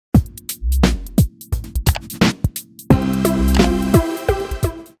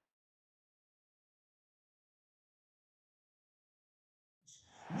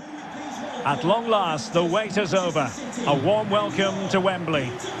At long last, the wait is over. A warm welcome to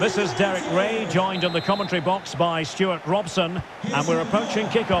Wembley. This is Derek Ray, joined in the commentary box by Stuart Robson, and we're approaching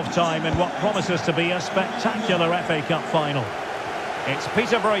kick-off time in what promises to be a spectacular FA Cup final. It's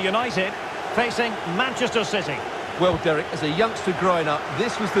Peterborough United facing Manchester City. Well, Derek, as a youngster growing up,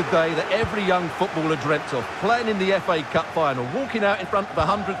 this was the day that every young footballer dreamt of. Playing in the FA Cup final, walking out in front of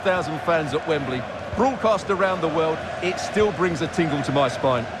 100,000 fans at Wembley, broadcast around the world, it still brings a tingle to my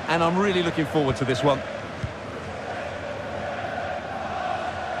spine. And I'm really looking forward to this one.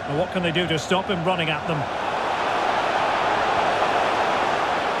 Well, what can they do to stop him running at them?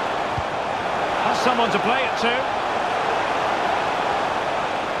 Has someone to play it to.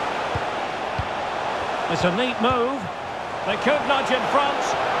 It's a neat move. They could nudge in front.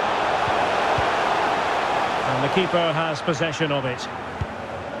 And the keeper has possession of it.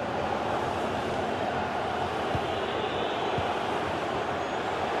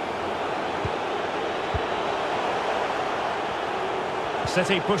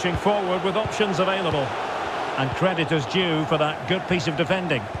 City pushing forward with options available. And credit is due for that good piece of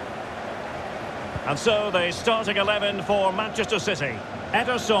defending. And so the starting 11 for Manchester City.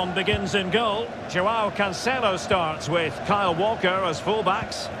 Ederson begins in goal. Joao Cancelo starts with Kyle Walker as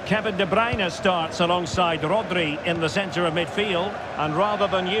fullbacks. Kevin De Bruyne starts alongside Rodri in the centre of midfield. And rather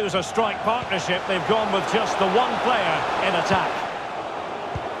than use a strike partnership, they've gone with just the one player in attack.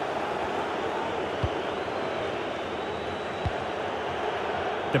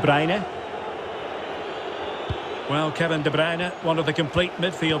 De Bruyne. Well, Kevin De Bruyne, one of the complete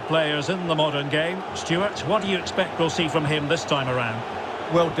midfield players in the modern game. Stuart, what do you expect we'll see from him this time around?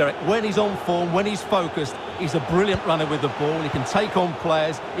 Well, Derek, when he's on form, when he's focused, he's a brilliant runner with the ball. He can take on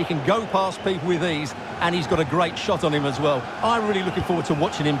players, he can go past people with ease, and he's got a great shot on him as well. I'm really looking forward to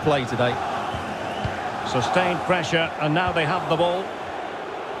watching him play today. Sustained pressure, and now they have the ball.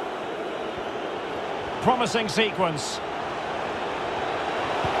 Promising sequence.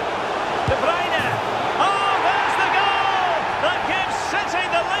 De Bruyne! Oh, there's the goal! That gives City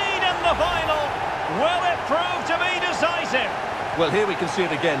the lead in the final. Will it prove to be decisive? Well, here we can see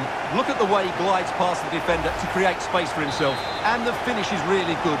it again. Look at the way he glides past the defender to create space for himself. And the finish is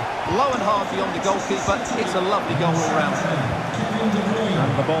really good. Low and hard beyond the goalkeeper. It's a lovely goal all round.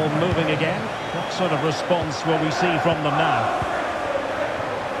 And the ball moving again. What sort of response will we see from them now?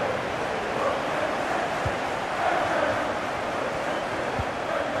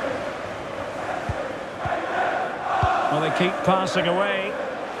 Well, they keep passing away.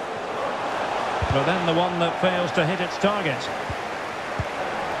 But then the one that fails to hit its target.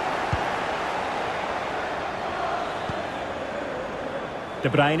 De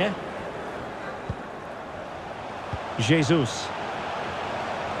Bruyne. Jesus.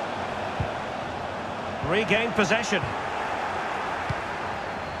 Regained possession.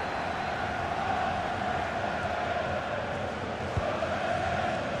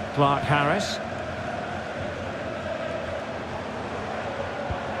 Clark Harris.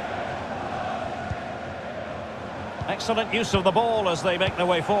 Excellent use of the ball as they make their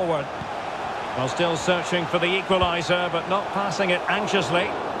way forward. Well, still searching for the equaliser, but not passing it anxiously.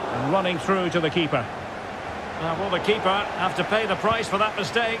 And running through to the keeper. Now, will the keeper have to pay the price for that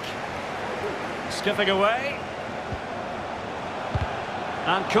mistake? Skipping away.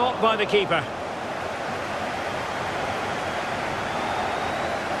 And caught by the keeper.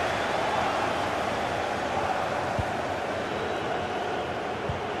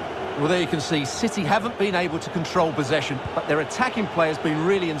 Well, there you can see City haven't been able to control possession, but their attacking play has been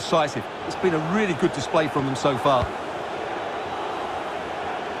really incisive. It's been a really good display from them so far.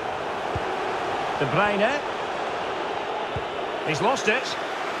 De Bruyne. He's lost it.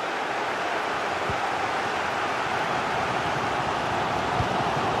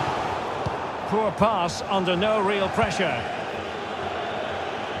 Poor pass under no real pressure.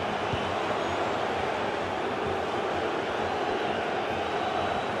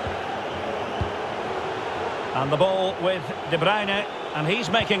 And the ball with De Bruyne, and he's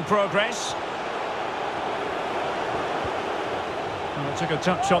making progress. Well, it took a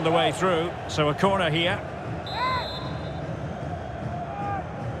touch on the way through, so a corner here.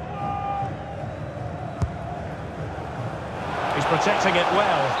 He's protecting it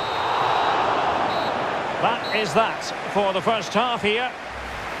well. That is that for the first half here.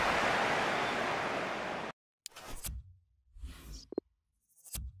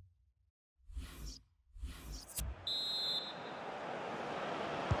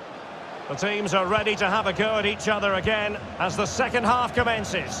 The teams are ready to have a go at each other again as the second half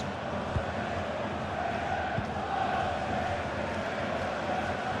commences.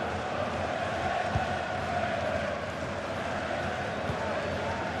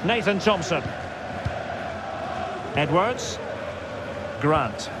 Nathan Thompson. Edwards.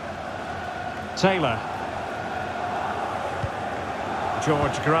 Grant. Taylor.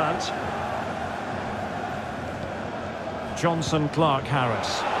 George Grant. Johnson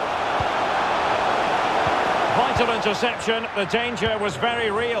Clark-Harris. Vital interception. The danger was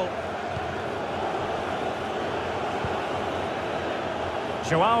very real.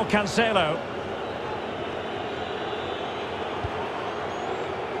 Joao Cancelo.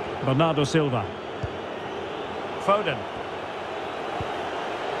 Bernardo Silva. Foden.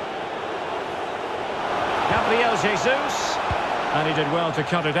 Gabriel Jesus. And he did well to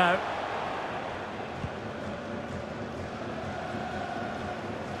cut it out.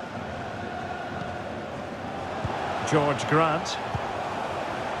 George Grant.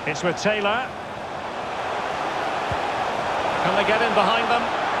 It's with Taylor. Can they get in behind them?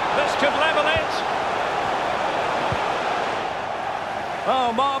 This could level it.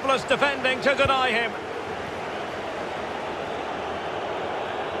 Oh, marvellous defending to deny him.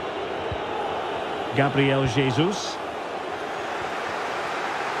 Gabriel Jesus.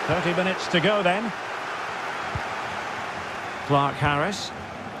 30 minutes to go then. Clark-Harris.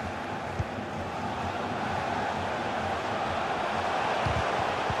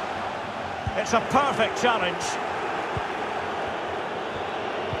 It's a perfect challenge.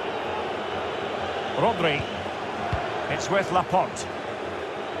 Rodri. It's with Laporte.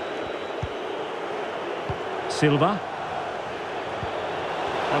 Silva.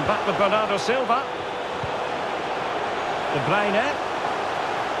 And back with Bernardo Silva. De Bruyne.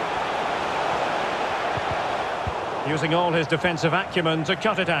 Using all his defensive acumen to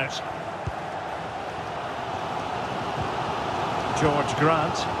cut it out. George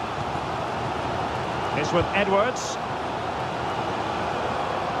Grant. It's with Edwards.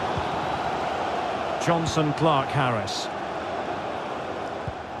 Johnson Clark-Harris.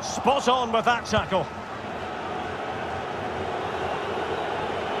 Spot on with that tackle.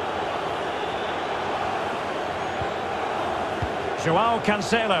 Joao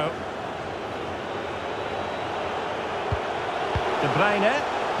Cancelo. De Bruyne.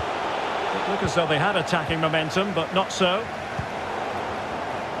 It looked as though they had attacking momentum, but not so.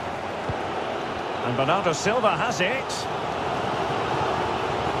 And Bernardo Silva has it.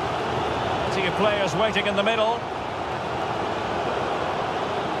 Plenty of players waiting in the middle.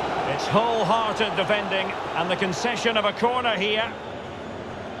 It's wholehearted defending, and the concession of a corner here.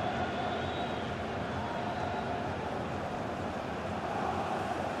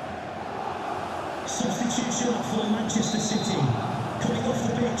 Substitution for Manchester City. Coming off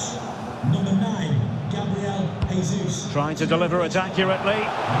the pitch, number 9, Gabriel Jesus. Trying to deliver it accurately.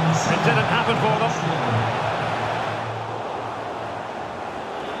 It didn't happen for them.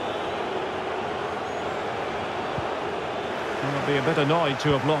 They'll be a bit annoyed to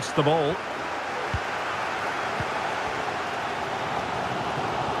have lost the ball.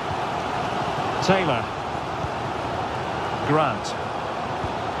 Taylor. Grant.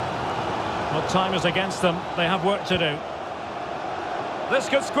 Well, time is against them. They have work to do. This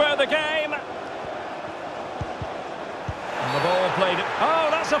could square the game. And the ball played. Oh,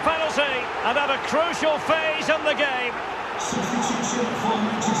 that's a penalty. And at a crucial phase in the game.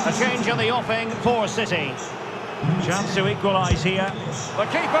 A change in the offing for City. Chance to equalise here. The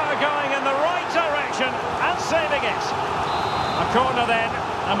keeper going in the right direction and saving it. A corner then,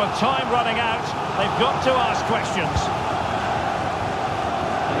 and with time running out, they've got to ask questions.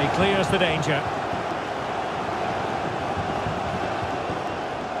 And he clears the danger.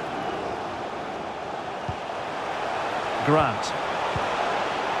 Grant.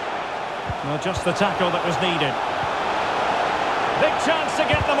 Well, just the tackle that was needed. Big chance to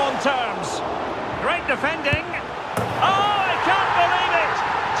get them on terms. Great defending. Oh, I can't believe it!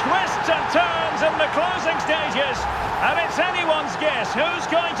 Twists and turns in the closing stages. And it's anyone's guess who's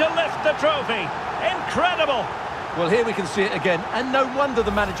going to lift the trophy. Incredible! Well, here we can see it again, and no wonder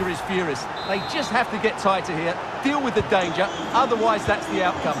the manager is furious. They just have to get tighter here, deal with the danger, otherwise that's the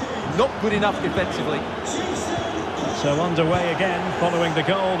outcome. Not good enough defensively. So underway again, following the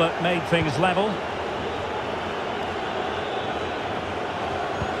goal that made things level.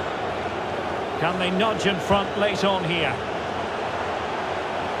 Can they nudge in front late on here?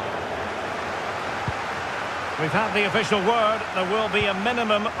 We've had the official word. There will be a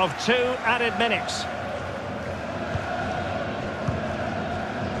minimum of 2 added minutes.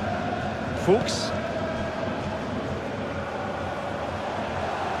 Fuchs.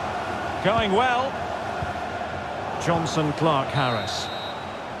 Going well. Johnson Clark-Harris.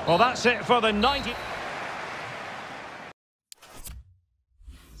 Well, that's it for the 90...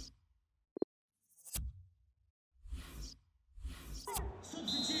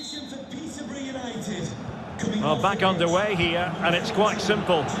 Substitution. back underway here, and it's quite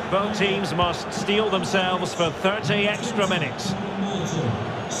simple. Both teams must steel themselves for 30 extra minutes.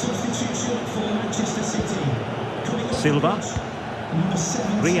 Substitution for Manchester City. Silva.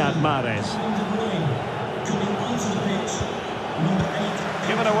 Riyad Mahrez. Coming onto the pitch, number 8.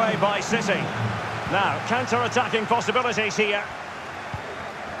 Given away by City. Now, counter-attacking possibilities here.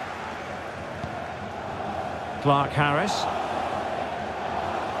 Clark Harris.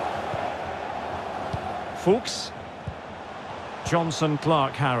 Fuchs. Johnson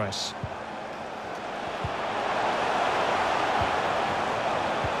Clark Harris.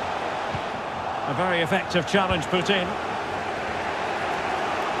 A very effective challenge put in.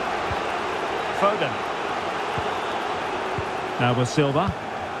 Foden. Now with Silva.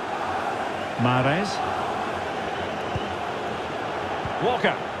 Mahrez.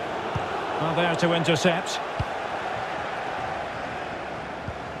 Walker. Well, there to intercept.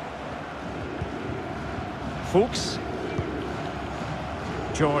 Fuchs.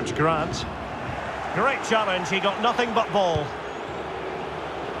 George Grant. Great challenge, he got nothing but ball.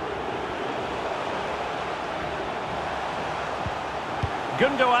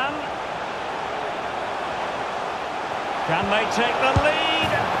 Gundogan. Can they take the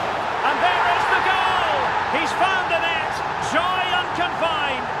lead? And there is the goal! He's found the net! Joy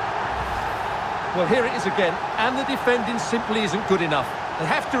unconfined! Well, here it is again, and the defending simply isn't good enough. They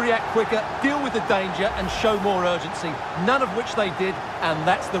have to react quicker, deal with the danger and show more urgency, none of which they did, and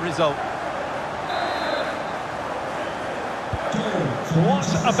that's the result. What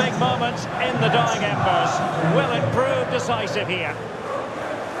a big moment in the dying embers. Will it prove decisive here?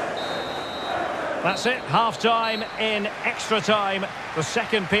 That's it, half-time in extra time. The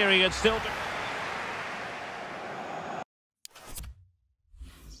second period still...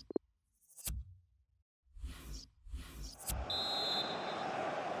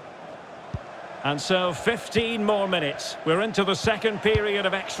 And so 15 more minutes. We're into the second period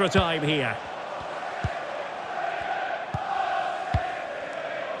of extra time here.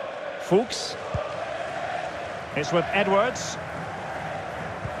 Fuchs. It's with Edwards.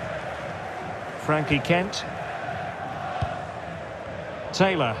 Frankie Kent.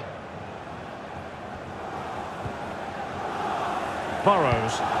 Taylor.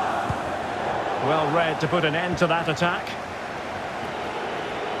 Burrows. Well read to put an end to that attack.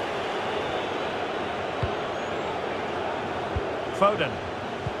 Foden.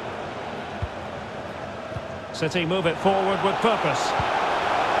 City move it forward with purpose.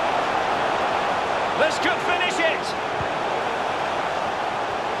 This could finish it.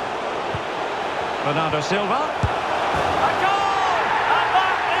 Bernardo Silva. A goal! And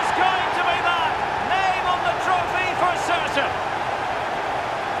that is going to be that. Name on the trophy for certain.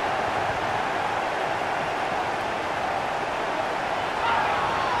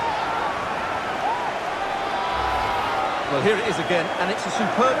 Well, here it is again, and it's a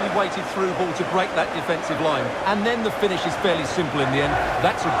superbly weighted through ball to break that defensive line. And then the finish is fairly simple in the end.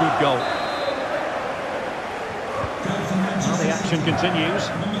 That's a good goal. Well, the action continues,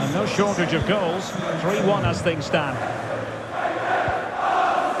 and no shortage of goals. 3-1 as things stand.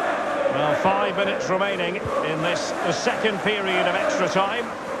 Well, 5 minutes remaining in this, the second period of extra time.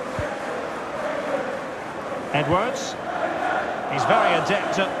 Edwards. He's very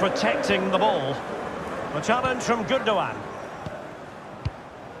adept at protecting the ball. The challenge from Gundogan.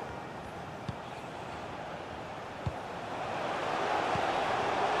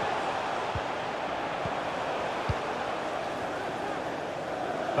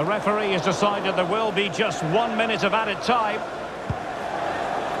 The referee has decided there will be just 1 minute of added time.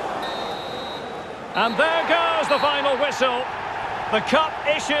 And there goes the final whistle. The cup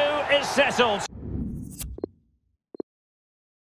issue is settled.